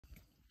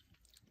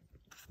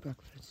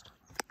breakfast.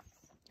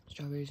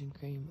 Strawberries and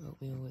cream,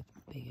 oatmeal with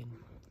bacon.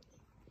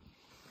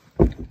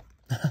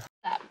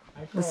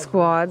 The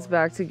squad's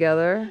back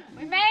together.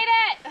 We made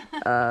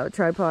it!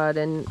 Tripod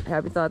and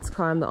Happy Thoughts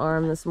climbed the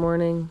arm this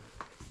morning.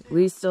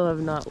 We still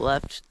have not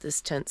left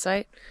this tent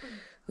site.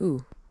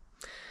 Ooh.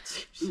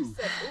 Ooh.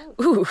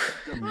 Ooh.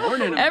 Good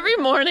morning. Every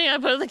morning I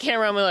put the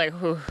camera on, we're like,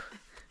 ooh,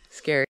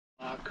 scary.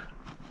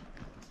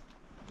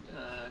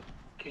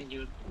 Can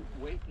you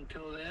wait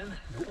until then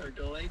or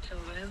delay till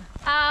then?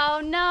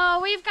 Oh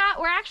no,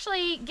 we're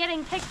actually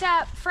getting picked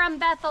up from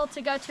Bethel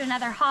to go to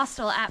another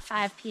hostel at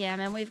 5 p.m.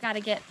 and we gotta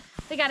get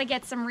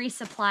some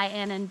resupply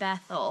in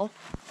Bethel.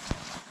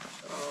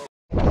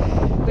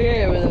 We're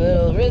here in the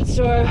middle of the red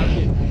store.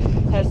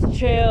 Has the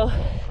trail.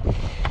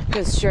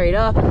 Goes straight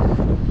up.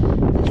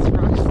 It's a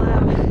rock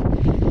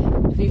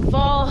slab. If you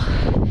fall,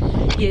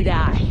 you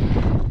die.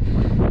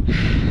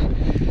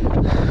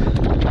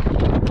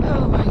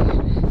 Oh my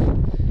goodness.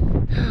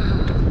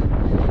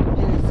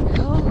 And it's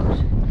cold.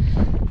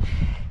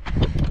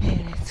 And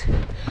it's...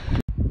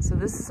 So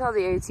this is how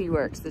the AT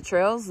works. The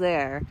trail's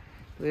there.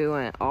 We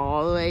went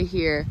all the way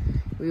here.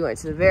 We went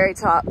to the very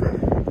top,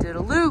 did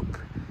a loop,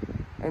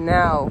 and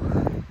now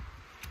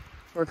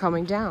we're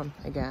coming down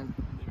again.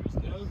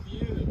 There's no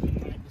view that we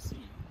like to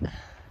see.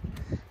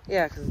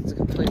 Yeah, because it's a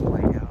complete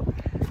whiteout.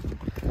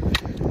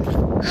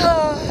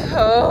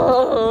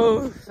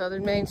 Oh,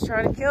 Southern Maine's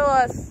trying to kill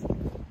us.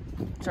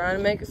 Trying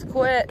to make us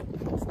quit.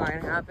 It's not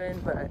gonna happen,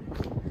 but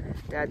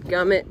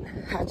dadgummit,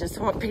 I just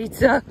want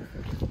pizza.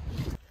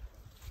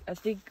 I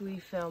think we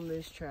found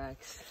moose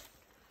tracks.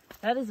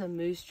 That is a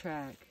moose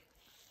track.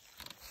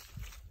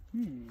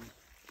 Moose?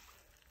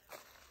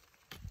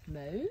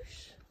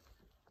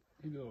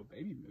 Maybe a little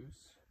baby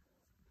moose.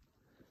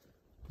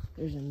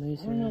 There's a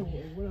moose around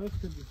here. What else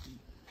could this be?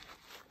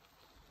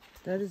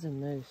 That is a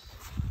moose.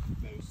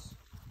 Moose.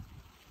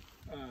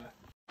 Can I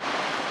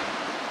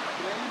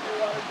use your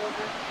water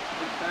filter?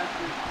 It's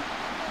faster.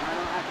 I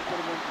don't have to put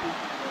it in.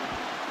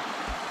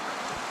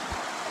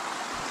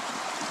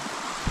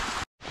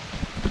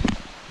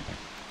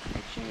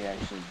 Make sure you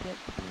actually get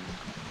the...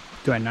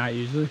 Do I not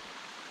usually?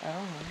 I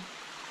don't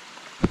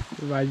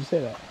know. Why'd you say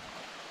that?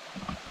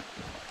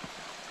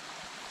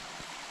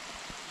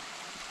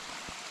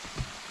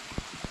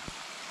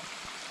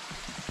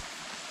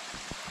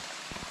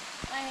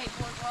 I hate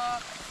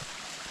boardwalk.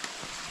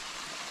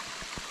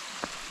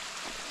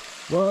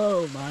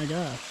 Whoa, my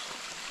gosh.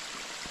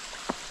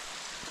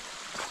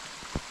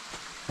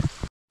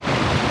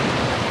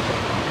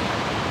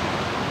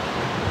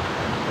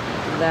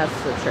 That's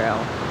the trail.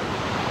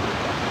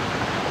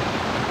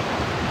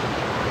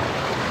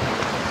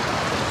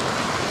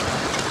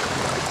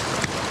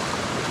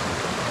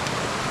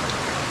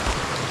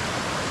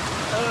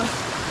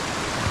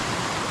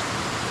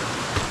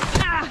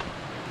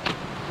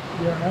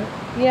 You alright?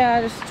 Yeah, I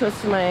just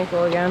twisted my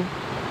ankle again.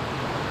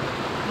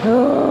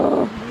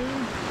 Oh.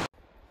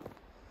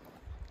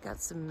 Got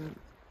some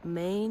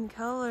Maine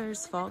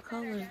colors, fall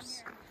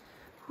colors.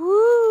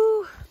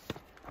 Woo!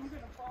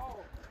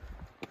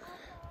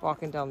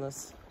 Walking down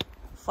this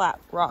flat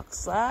rock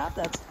slab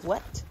that's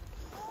wet.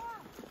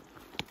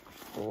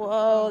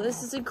 Whoa,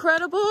 this is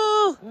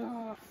incredible!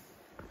 Whoa.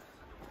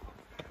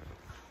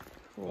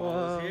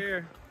 Fall is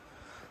here.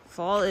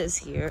 Fall is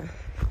here.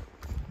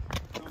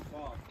 Don't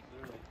fall,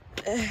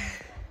 literally.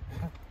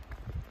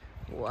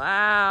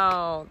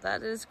 Wow,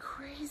 that is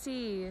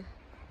crazy.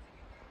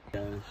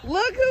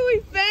 Look who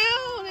we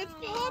found! It's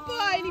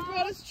Popeye, and he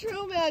brought us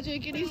Trail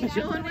Magic, and he's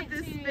chilling with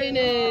this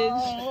spinach.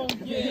 Oh,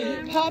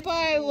 yeah.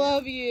 Popeye, I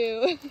love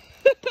you.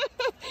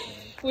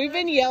 We've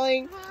been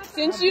yelling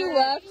since you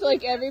left,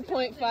 like every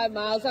 0.5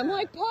 miles. I'm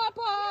like,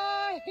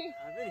 Popeye!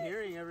 I've been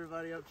hearing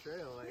everybody up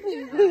trail.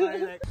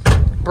 Like,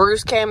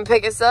 Bruce came and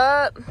picked us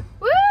up.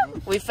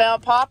 Woo! We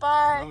found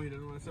Popeye. oh, he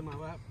doesn't want to sit in my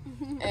lap?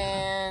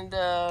 And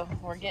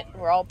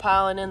we're all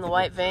piling in the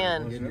white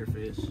van. Get in your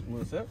face.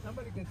 What's up?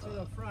 Somebody can sit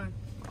up front.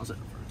 I'll sit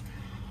up front.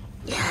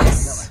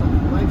 Yes.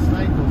 Life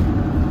cycle,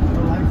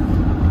 or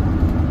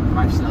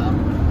Lifestyle.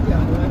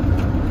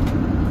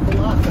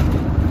 philosophy,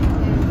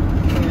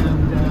 and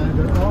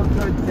they're all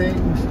good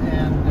things,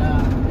 and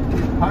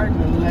it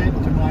partly led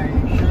to my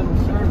shuttle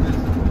service.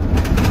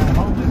 My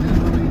home is in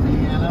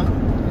Louisiana,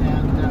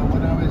 and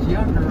when I was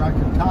younger, I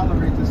could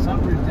tolerate the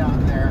summers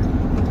down there.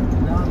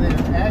 Now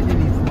they're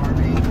agony for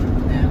me,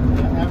 and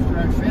after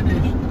I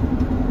finished,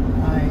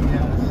 I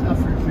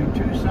suffered through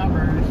 2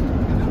 summers,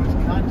 and I was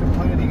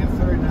contemplating a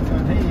third, and I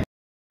thought, hey,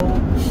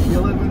 you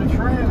live in a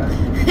trailer.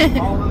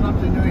 Hauling up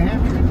to New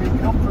Hampshire and be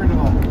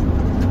comfortable.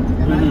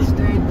 And I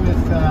stayed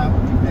with,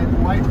 at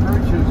White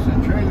Birches, a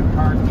trailer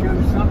park, 2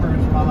 summers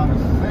while I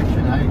was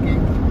section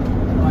hiking.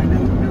 So I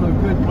knew a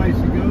good place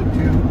to go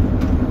to,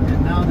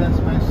 and now that's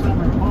my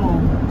summer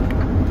home.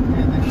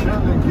 And the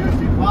shuttle just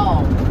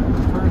evolved.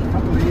 The first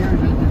couple of years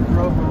I just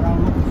drove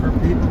around looking for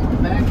people with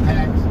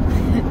backpacks,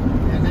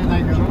 and then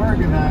I got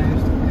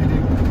organized, and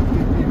it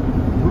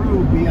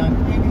grew beyond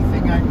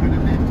anything I could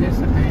have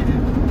anticipated.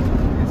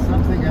 It's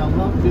something I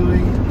love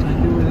doing, and I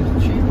do it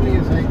as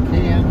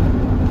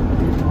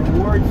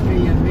supports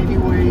me in many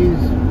ways,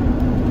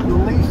 the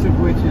least of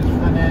which is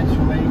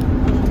financially.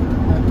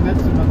 I've met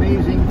some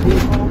amazing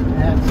people,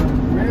 had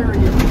some very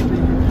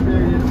interesting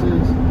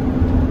experiences,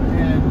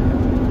 and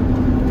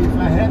if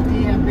I had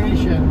the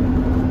ambition,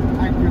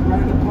 I could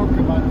write a book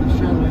about the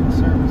shuttling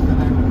service that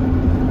I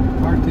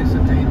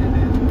participated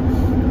in.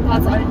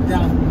 That's I write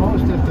down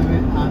most of it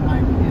in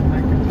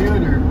my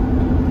computer,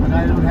 but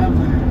I don't have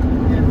the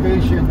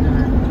ambition to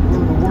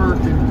go to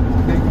work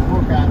and make a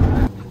book out of it.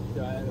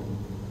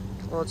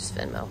 We'll just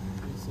Venmo.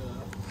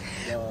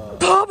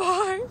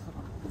 Bye-bye!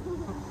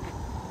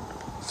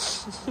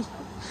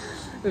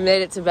 We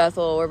made it to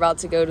Bethel. We're about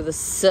to go to the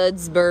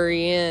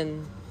Sudsbury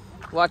Inn.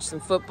 Watch some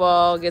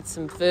football, get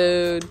some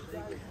food.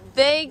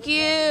 Thank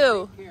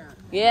you!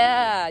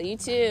 Yeah, you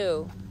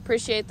too.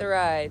 Appreciate the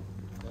ride.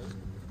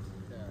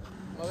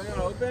 Oh, they're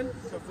gonna open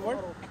till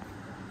 4?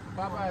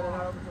 Popeye, they're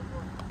not open till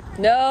 4.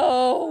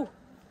 No!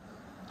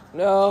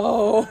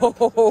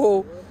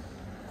 No!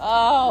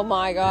 Oh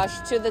my gosh,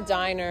 to the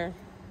diner.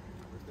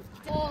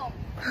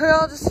 We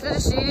all just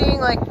finished eating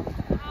like the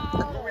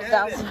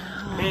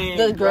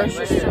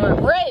grocery store.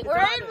 Right, we're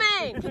in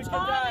Maine! He's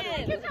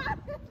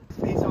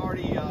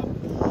already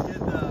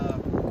did the,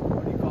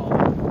 what do you call it?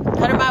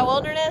 100 Mile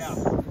Wilderness?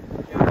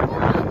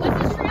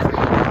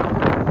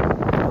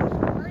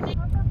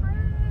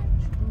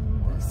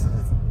 This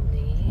is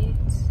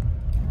neat.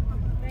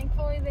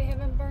 Thankfully, they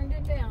haven't burned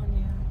it down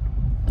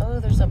yet. Oh,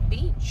 there's a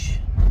beach.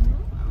 Why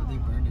would they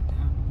burn it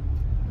down?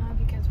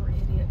 Because we're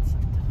idiots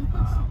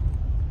sometimes.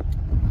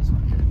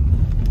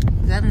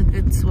 Is that a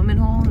good swimming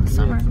hole in the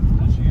summer?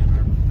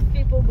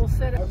 People will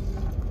set up.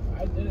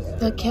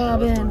 The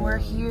cabin, we're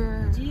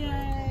here.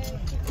 Yay!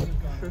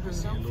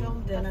 Don't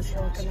film Dennis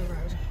walking the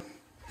road.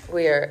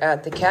 We are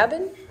at the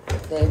cabin.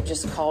 They've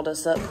just called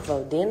us up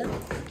for dinner.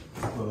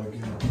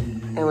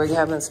 And we're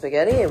having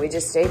spaghetti, and we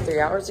just stayed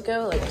 3 hours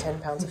ago, like 10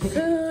 pounds of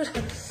food.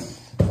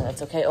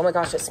 That's okay. Oh my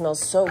gosh, it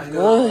smells so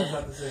good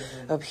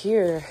up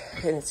here,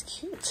 and it's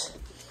cute.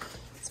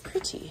 It's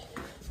pretty.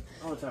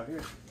 Oh, it's out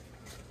here.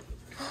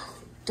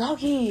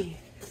 Doggy.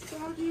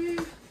 Doggy.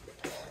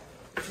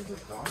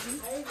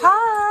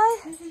 Hi.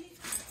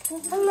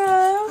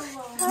 Hello.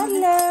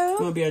 Hello. You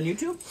wanna be on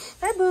YouTube?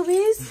 Hi,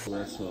 boobies.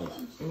 That sauce.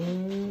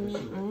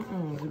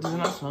 Does it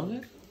not smell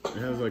good? It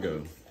has like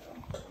a.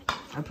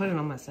 I put it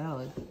on my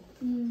salad.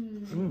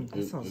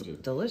 That smells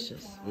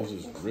delicious. This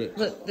is rich.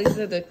 Look, these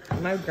are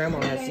my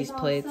grandma has these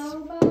plates.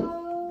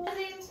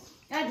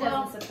 That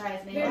doesn't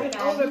surprise me. There's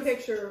an older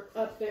picture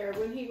up there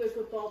when he was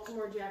with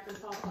Baltimore Jack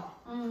and Papa.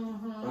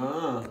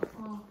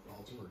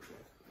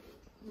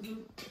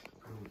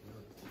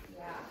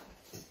 Yeah.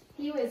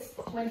 He was,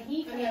 when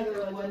he came to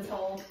the woods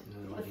hole,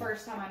 the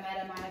first time I met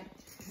him,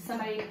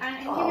 somebody, he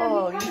kind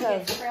of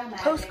gets trail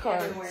magic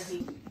postcards. everywhere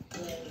he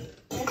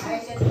I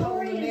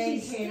told the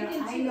maintainer,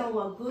 I know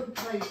a good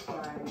place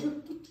for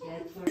you.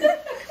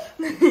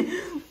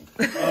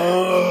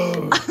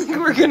 I think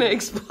we're gonna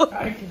explode.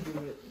 I can do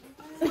it.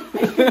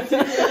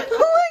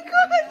 Oh my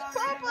god,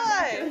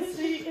 Popeye!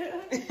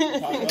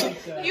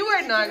 You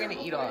are not gonna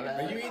eat all that.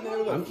 Are you eating it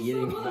with I'm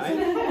eating.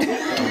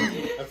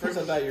 Knife? At first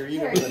I thought you were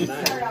eating with a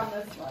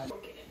knife.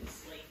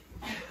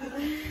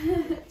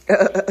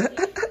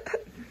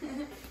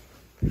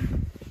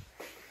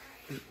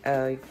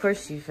 Oh, of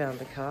course you found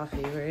the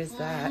coffee. Where is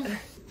that?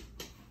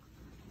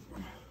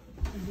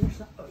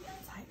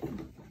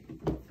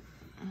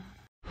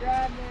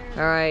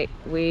 All right,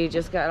 we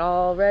just got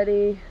all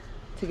ready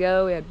to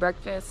go. We had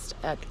breakfast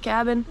at the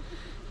cabin.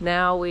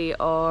 Now we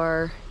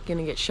are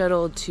gonna get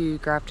shuttled to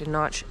Grafton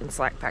Notch and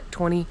Slack Pack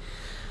 20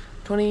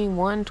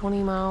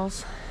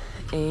 miles.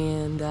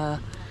 And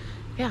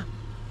yeah,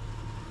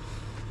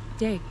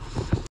 yay.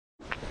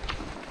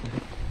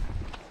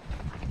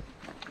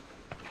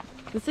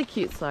 This is a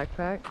cute slack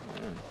pack.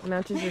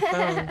 Matches your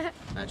phone.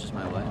 Matches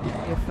my what?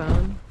 Your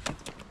phone.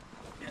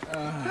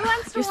 Who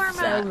wants to You're warm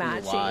so up?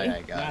 matchy. Why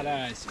I got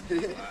it.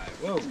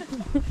 Whoa.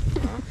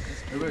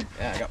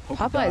 Yeah, I got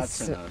polka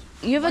dots Popeye's. and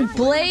You have a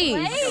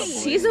blaze.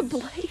 blaze. He's a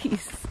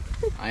blaze.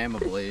 I am a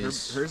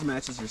blaze. Hers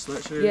matches her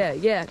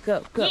sweatshirt. Yeah,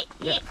 go.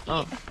 Yeah.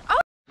 Oh.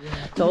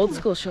 The old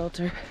school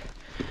shelter.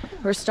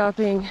 We're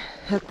stopping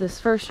at this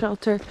first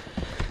shelter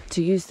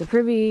to use the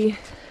privy.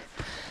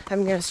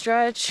 I'm gonna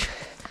stretch.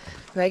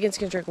 Megan's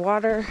gonna drink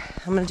water.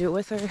 I'm gonna do it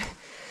with her.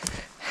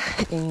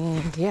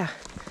 And yeah.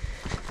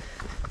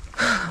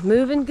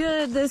 Moving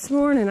good this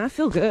morning. I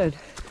feel good,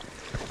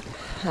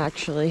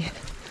 actually.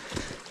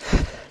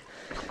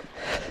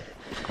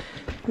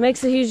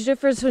 Makes a huge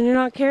difference when you're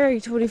not carrying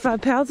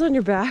 25 pounds on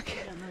your back.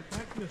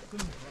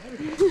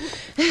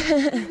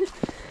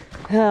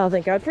 Oh,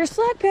 thank God for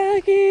slack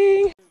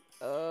packing.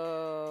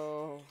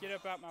 Oh. Get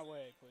up out my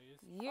way, please.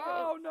 You're...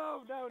 Oh,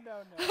 no.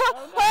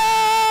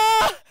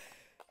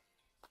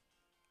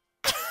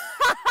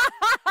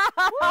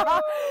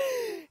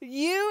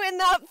 You and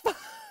that.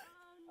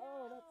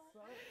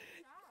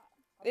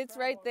 It's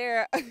right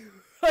there.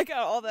 I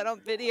got all that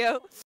on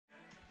video.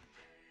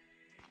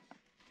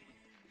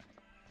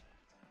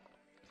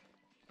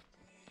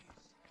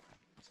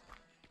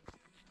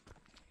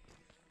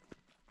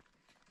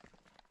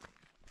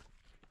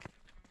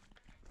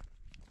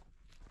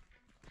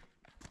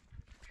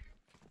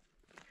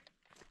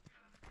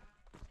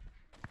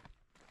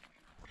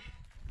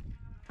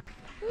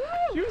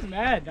 was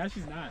mad. Now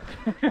she's not.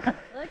 Look at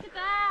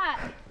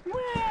that.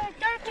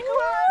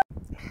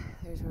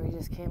 There's where we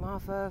just came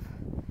off of.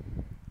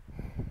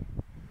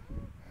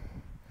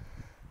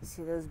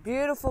 See those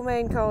beautiful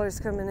Maine colors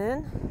coming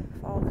in,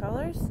 fall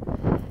colors.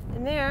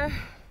 And there,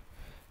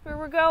 where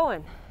we're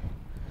going.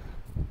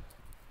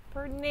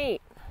 Pretty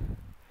neat.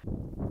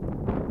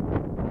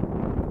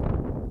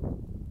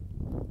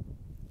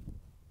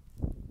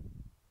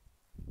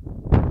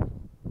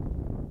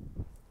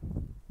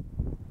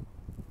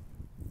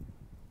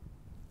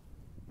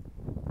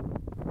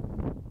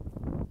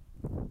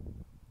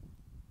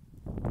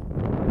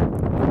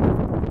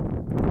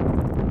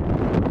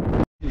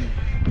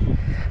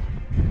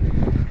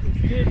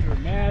 Kids were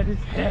mad as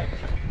heck.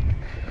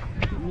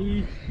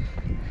 Me,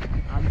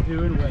 I'm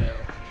doing well.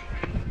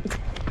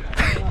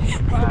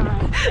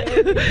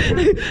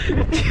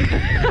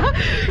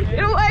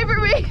 Get away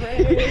from me!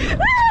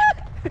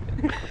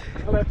 I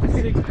left a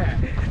 6-pack.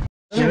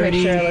 Let me make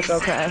sure I look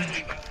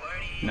okay.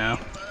 No.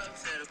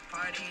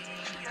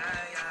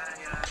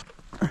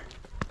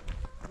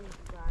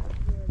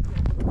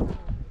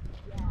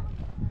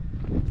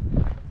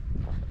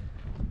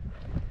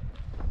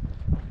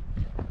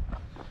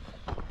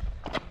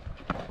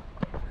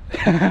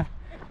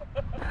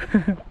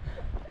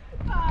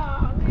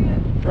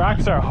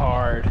 Rocks are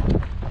hard.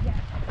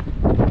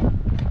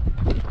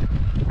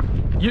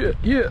 Yeah,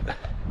 yeah.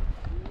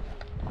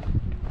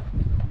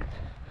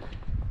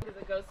 Because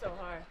it goes so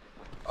hard.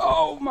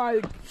 Oh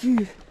my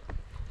God.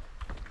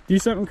 Do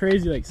something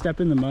crazy like step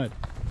in the mud.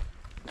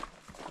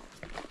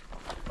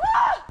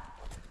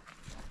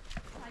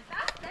 Like,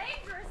 that's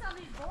dangerous on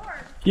these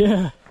boards.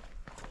 Yeah.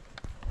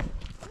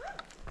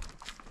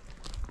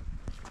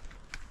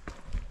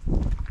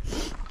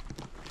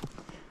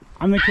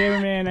 I'm the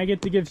cameraman. I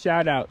get to give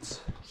shout outs.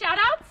 Shout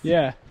outs?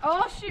 Yeah.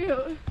 Oh,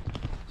 shoot.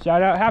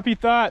 Shout out Happy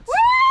Thoughts.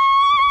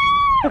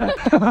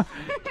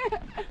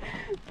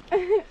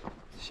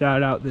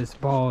 Shout out this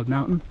bald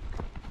mountain.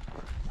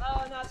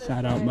 Oh, not this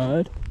Shout way. out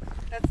mud.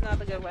 That's not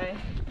the good way.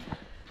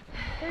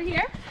 They're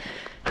here?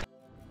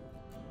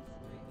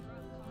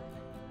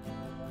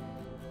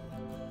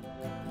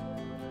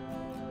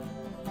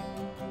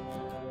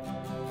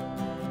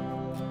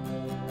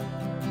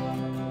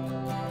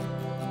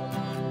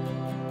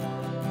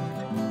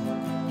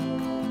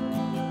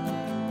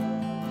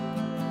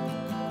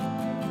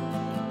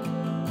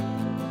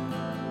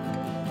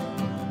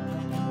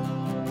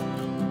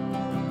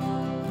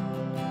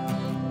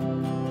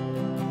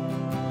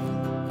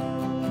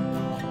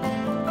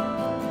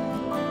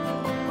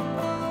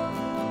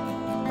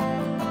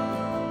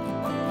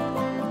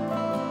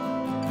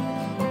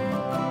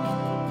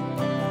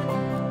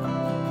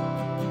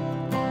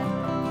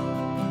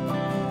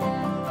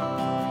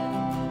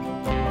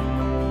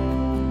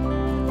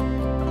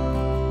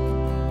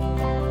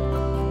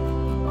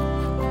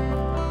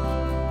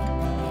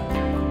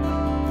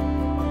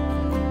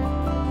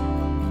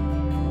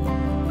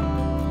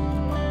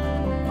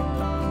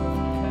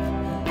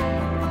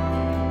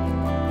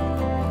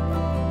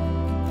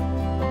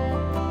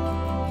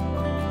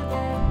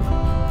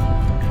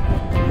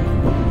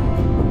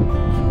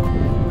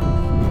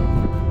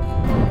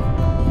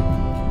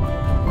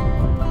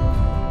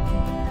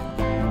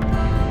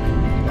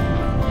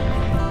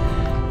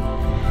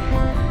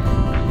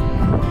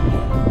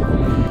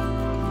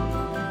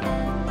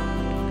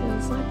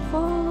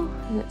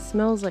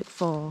 Smells like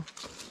fall,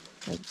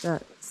 like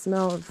that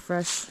smell of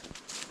fresh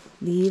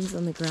leaves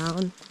on the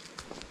ground.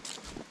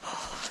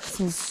 Oh, it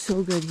smells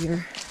so good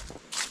here.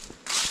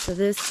 So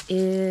this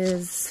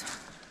is,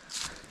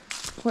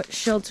 what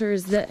shelter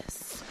is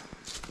this?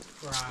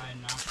 Fry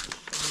Notch.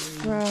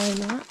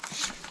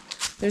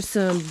 There's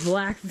some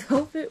black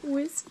velvet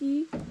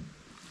whiskey.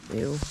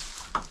 Ew,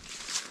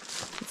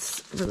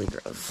 it's really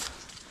gross.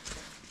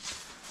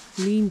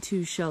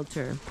 Lean-to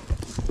shelter.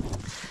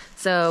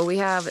 So we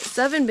have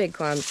 7 big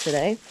climbs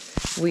today.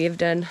 We have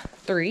done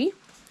 3.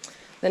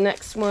 The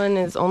next one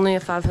is only a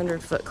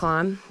 500-foot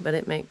climb, but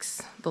it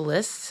makes the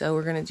list, so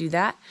we're gonna do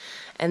that.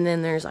 And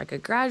then there's like a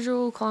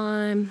gradual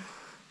climb,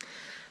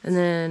 and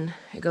then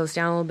it goes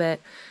down a little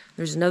bit.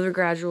 There's another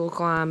gradual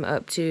climb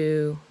up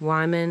to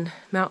Wyman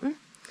Mountain,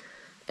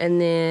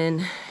 and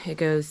then it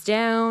goes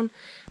down,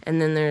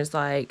 and then there's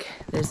like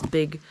this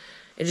big,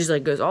 it just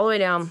like goes all the way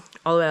down,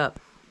 all the way up,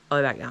 all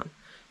the way back down.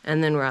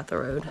 And then we're at the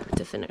road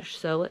to finish.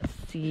 So let's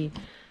see.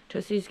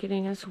 Josie's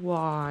getting us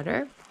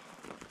water.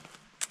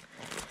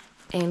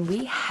 And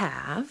we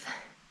have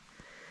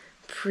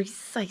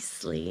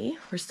precisely,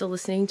 we're still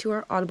listening to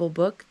our Audible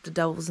book, The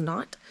Devil's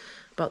Knot,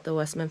 about the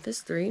West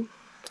Memphis 3.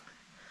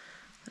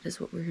 That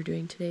is what we're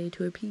doing today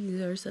to appease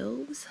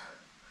ourselves.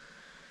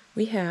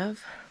 We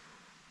have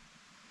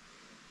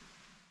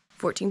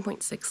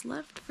 14.6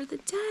 left for the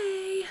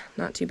day.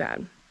 Not too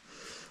bad.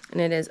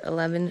 And it is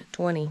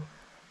 11:20.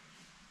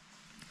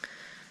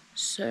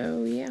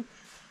 So, yeah.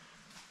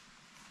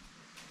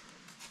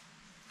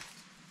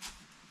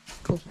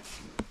 Cool.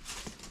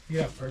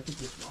 Yeah, perfect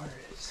this water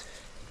is.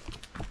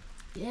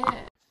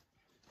 Yeah.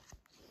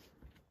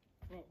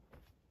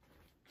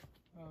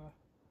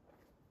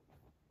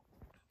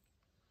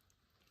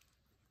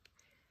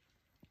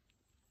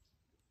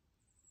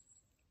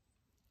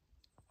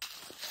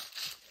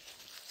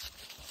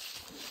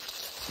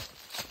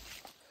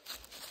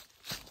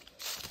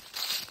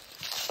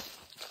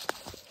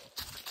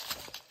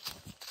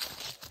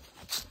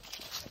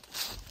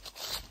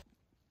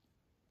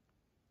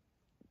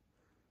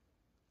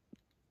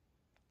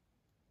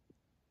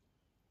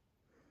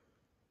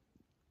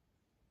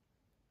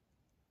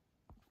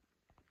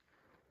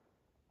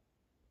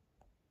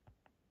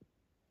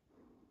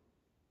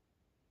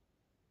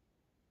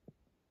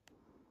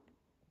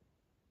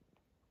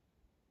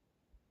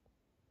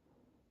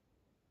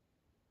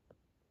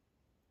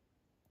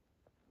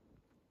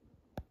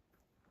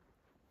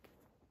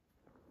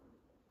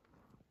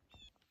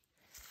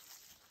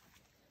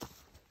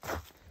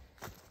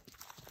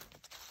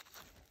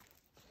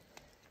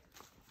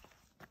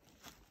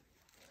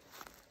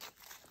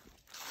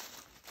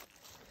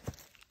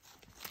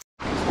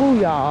 Ooh,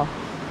 y'all.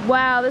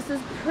 Wow, this is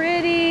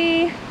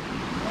pretty.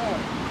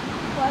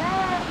 What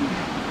up?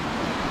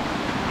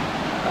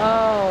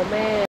 Oh,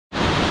 man.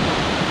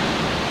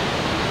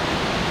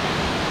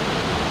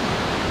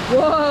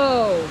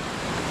 Whoa.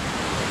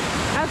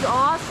 That's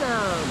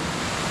awesome.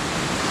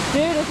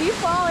 Dude, if you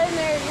fall in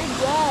there, you're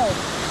dead.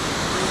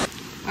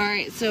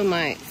 Alright, so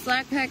my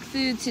slack pack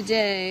food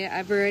today,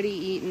 I've already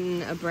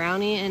eaten a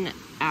brownie and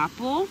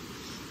apple.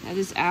 I have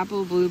this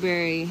apple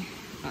blueberry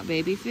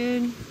baby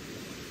food.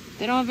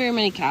 They don't have very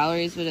many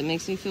calories, but it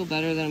makes me feel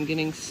better that I'm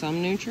getting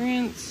some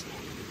nutrients.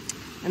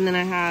 And then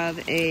I have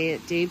a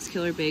Dave's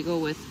Killer Bagel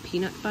with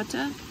peanut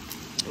butter.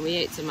 And we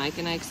ate some Mike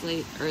and Ike's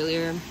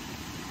earlier.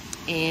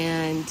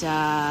 And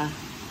I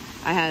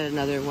had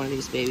another one of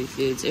these baby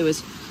foods. It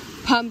was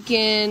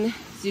pumpkin,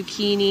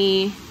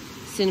 zucchini,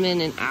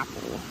 cinnamon, and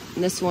apple.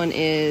 And this one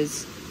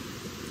is,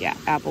 yeah,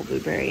 apple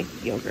blueberry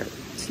yogurt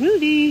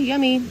smoothie.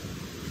 Yummy.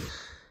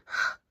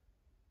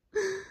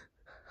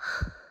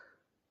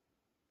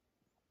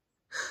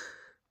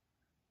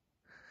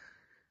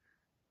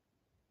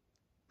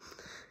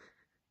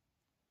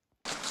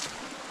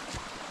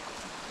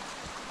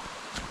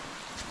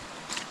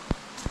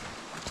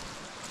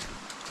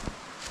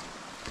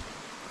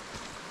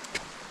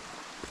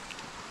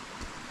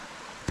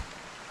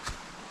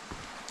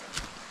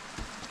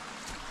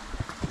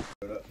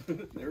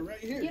 They're right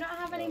here. You don't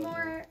have any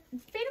more.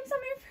 Feed them some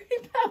of your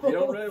Fruity Pebbles. They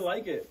don't really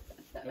like it.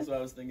 That's why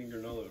I was thinking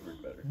granola would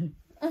work better.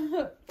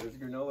 There's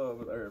granola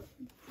over there.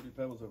 Fruity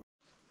Pebbles over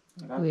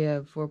there. We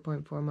have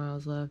 4.4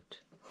 miles left.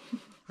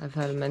 I've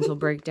had a mental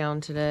breakdown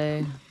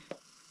today.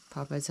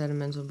 Popeye's had a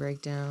mental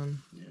breakdown.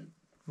 Yeah.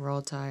 We're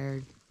all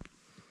tired.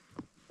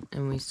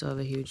 And we still have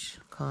a huge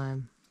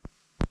climb.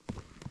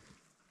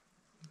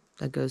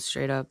 That goes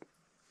straight up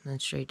and then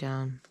straight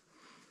down.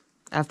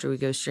 After we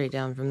go straight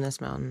down from this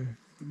mountain.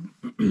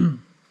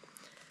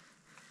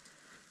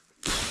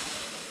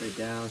 Straight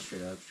down,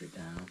 straight up, straight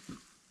down.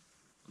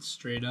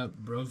 Straight up,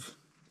 bruv.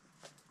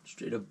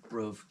 Straight up,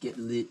 bruv. Get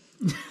lit.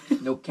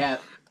 No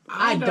cap.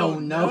 I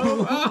don't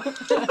know. I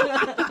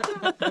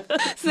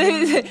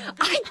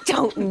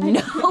don't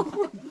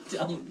know.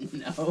 Don't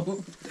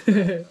know.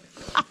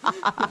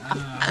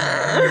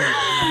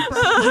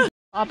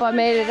 Papa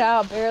made it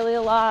out, barely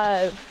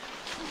alive.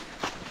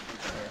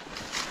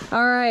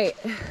 All right.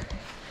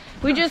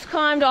 We just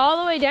climbed all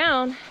the way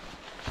down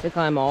to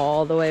climb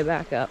all the way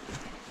back up.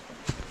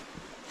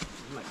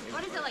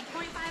 What is it, like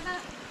 0.5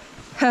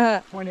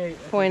 up? 0.8.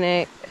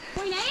 0.8.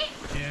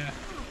 0.8? Yeah.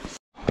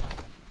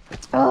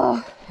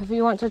 Oh, if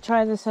you want to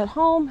try this at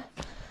home,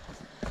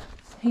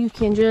 you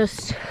can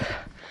just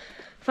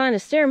find a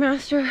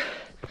Stairmaster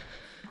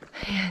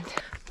and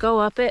go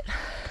up it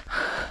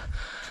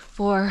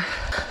for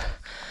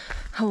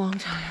a long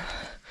time.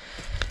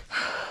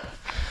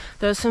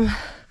 Throw some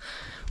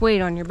weight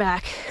on your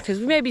back because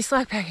we may be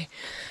slack packing.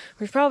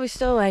 We're probably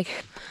still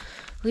like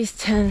at least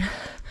 10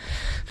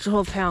 to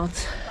 12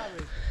 pounds.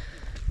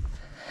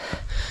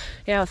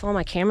 Yeah, with all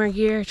my camera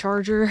gear,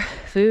 charger,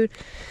 food.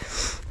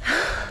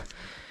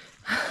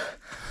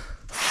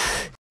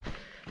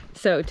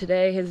 So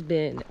today has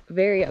been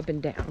very up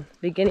and down.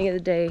 Beginning of the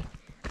day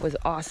was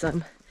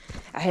awesome.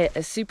 I hit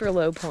a super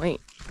low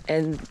point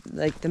in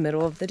like the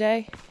middle of the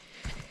day.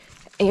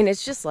 And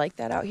it's just like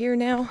that out here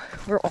now.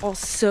 We're all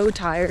so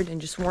tired and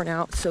just worn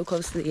out so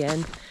close to the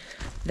end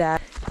that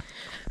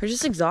we're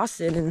just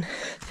exhausted. And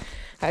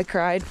I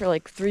cried for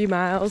like 3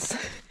 miles.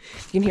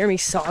 You can hear me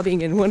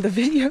sobbing in one of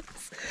the videos.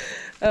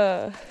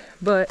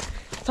 But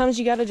sometimes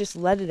you gotta just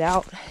let it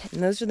out.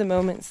 And those are the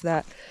moments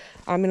that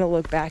I'm gonna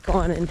look back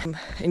on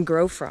and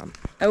grow from.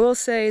 I will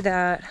say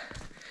that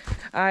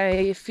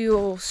I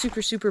feel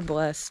super, super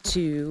blessed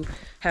to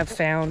have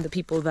found the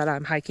people that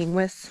I'm hiking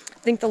with. I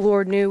think the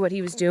Lord knew what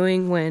he was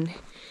doing when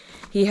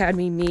he had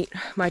me meet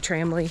my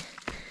tramily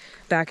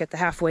back at the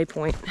halfway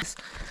point.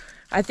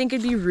 I think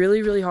it'd be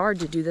really, really hard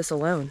to do this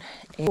alone.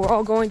 And we're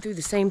all going through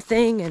the same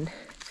thing, and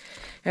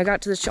I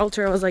got to the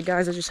shelter, I was like,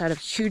 guys, I just had a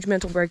huge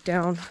mental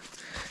breakdown,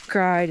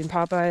 cried, and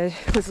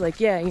Popeye was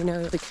like, yeah, you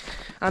know, like,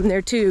 I'm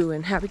there too.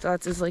 And Happy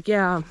Thoughts is like,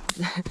 yeah,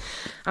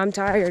 I'm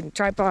tired, and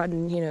Tripod,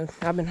 and you know,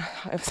 I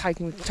was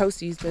hiking with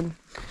Toasty's been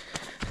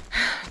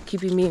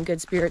keeping me in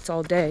good spirits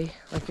all day,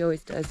 like he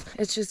always does.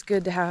 It's just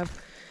good to have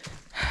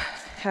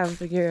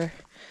your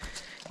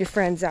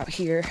friends out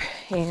here.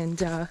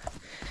 And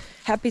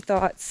Happy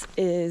Thoughts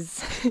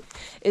is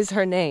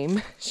her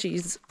name.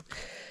 She's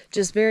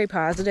just very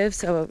positive,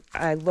 so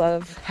I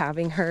love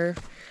having her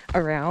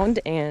around.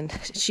 And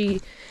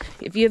she,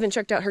 if you haven't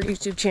checked out her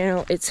YouTube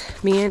channel,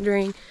 it's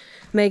Meandering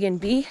Megan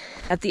B.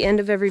 At the end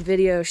of every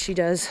video, she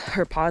does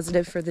her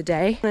positive for the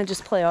day. I'm gonna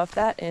just play off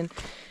that and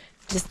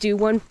just do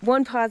one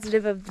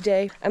positive of the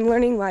day. I'm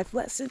learning life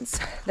lessons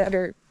that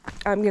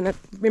I'm gonna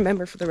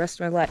remember for the rest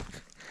of my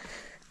life.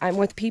 I'm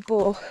with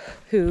people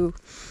who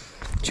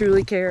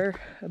truly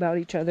care about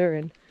each other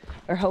and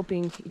are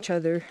helping each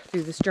other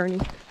through this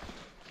journey.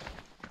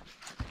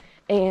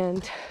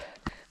 And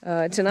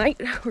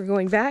tonight we're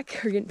going back,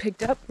 we're getting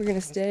picked up, we're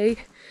gonna stay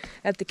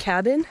at the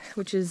cabin,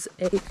 which is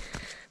a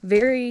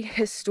very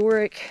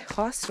historic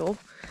hostel,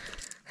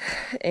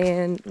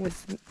 and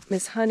with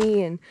Miss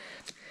Honey, and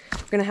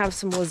we're gonna have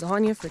some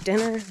lasagna for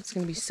dinner. It's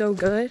gonna be so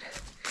good.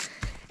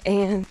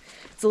 And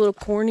it's a little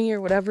corny or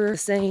whatever,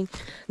 saying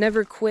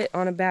never quit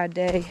on a bad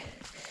day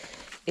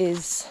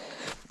is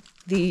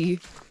the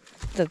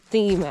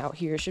theme out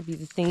here. It should be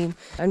the theme.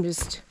 I'm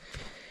just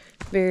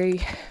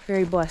very,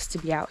 very blessed to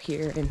be out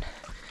here, and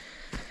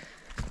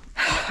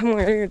I'm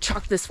gonna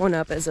chalk this one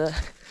up as a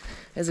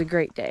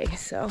great day.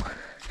 So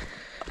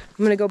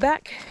I'm gonna go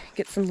back,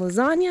 get some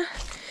lasagna,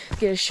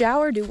 get a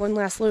shower, do one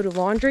last load of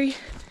laundry,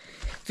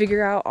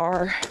 figure out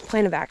our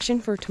plan of action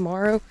for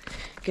tomorrow,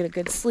 get a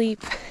good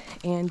sleep,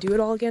 and do it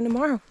all again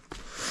tomorrow.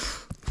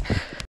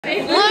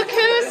 Look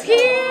who's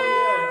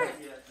here!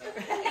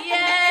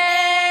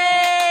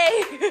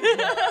 Yay!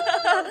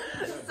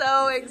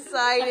 So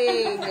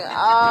exciting!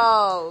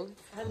 Oh,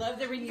 I love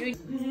the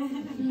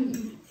reunion.